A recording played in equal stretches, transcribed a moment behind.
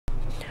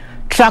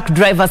Truck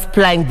drivers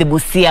plying the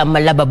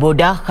Busia-Malaba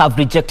Border have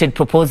rejected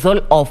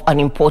proposal of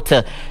an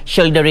importer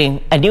shouldering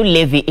a new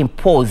levy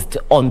imposed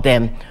on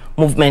them.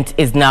 Movement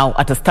is now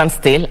at a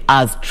standstill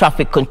as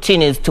traffic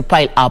continues to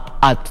pile up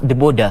at the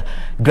border.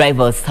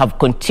 Drivers have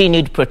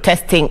continued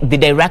protesting the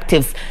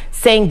directives,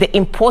 saying the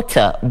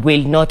importer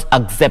will not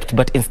accept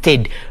but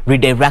instead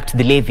redirect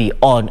the levy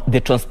on the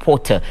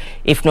transporter.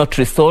 If not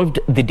resolved,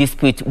 the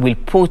dispute will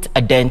put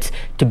a dent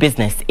to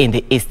business in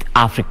the East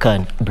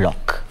African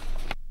bloc.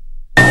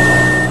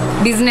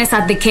 Business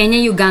at the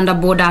Kenya-Uganda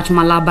border at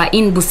Malaba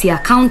in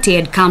Busia County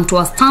had come to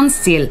a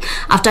standstill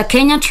after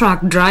Kenya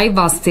truck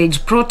drivers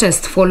staged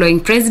protest following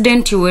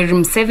President Yoweri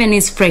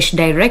Museveni's fresh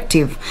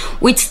directive,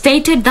 which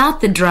stated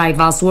that the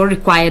drivers were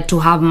required to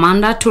have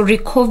mandatory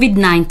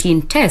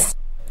COVID-19 tests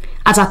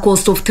at a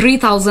cost of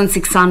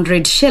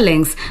 3,600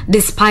 shillings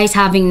despite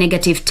having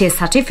negative test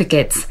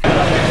certificates.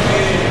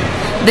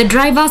 The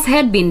drivers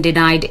had been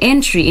denied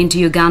entry into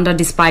Uganda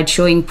despite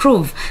showing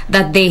proof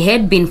that they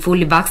had been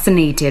fully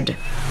vaccinated.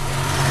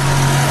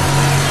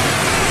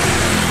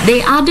 They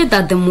added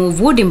that the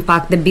move would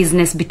impact the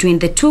business between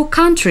the two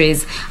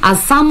countries,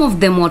 as some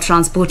of them were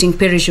transporting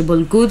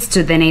perishable goods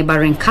to the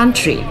neighboring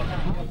country.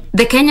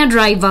 The Kenya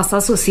Drivers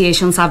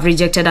Associations have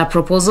rejected a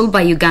proposal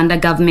by Uganda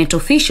government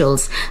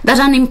officials that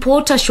an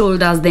importer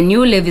shoulders the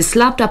new levy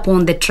slapped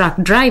upon the truck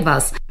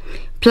drivers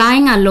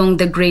plying along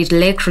the Great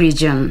Lake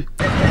region.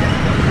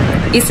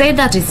 He said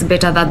that it's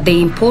better that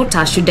the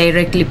importer should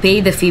directly pay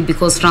the fee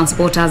because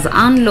transporters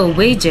earn low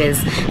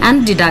wages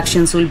and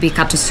deductions will be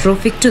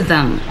catastrophic to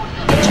them.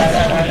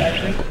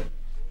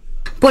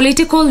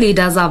 Political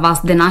leaders have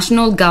asked the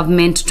national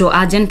government to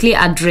urgently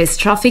address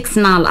traffic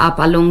snarl up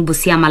along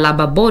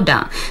Busia-Malaba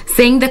border,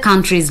 saying the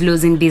country is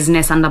losing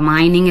business,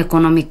 undermining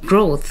economic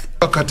growth.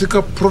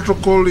 Katika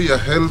protocol ya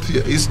health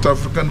ya East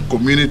African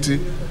community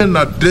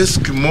na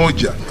desk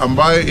moja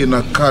ambayo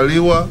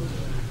inakaliwa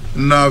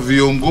na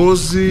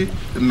viongozi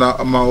na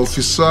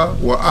maofisa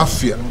wa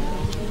afya.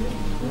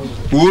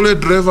 Ule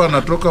driver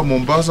anatoka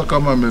Mombasa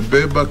kama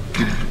amebeba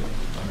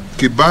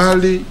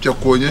kibali cha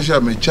kuonyesha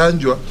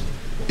amechanjwa,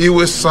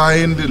 iwe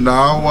signed na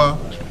hawa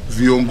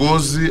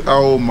viongozi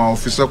au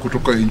maofisa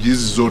kutoka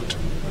nchizi zote.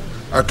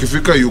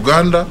 Akifika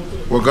Uganda,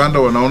 Waganda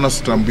wanaona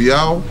stamp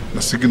yao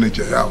na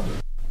signature yao.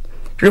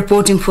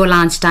 Reporting for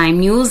Lunchtime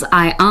News,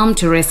 I am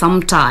Teresa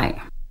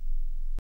Mtai.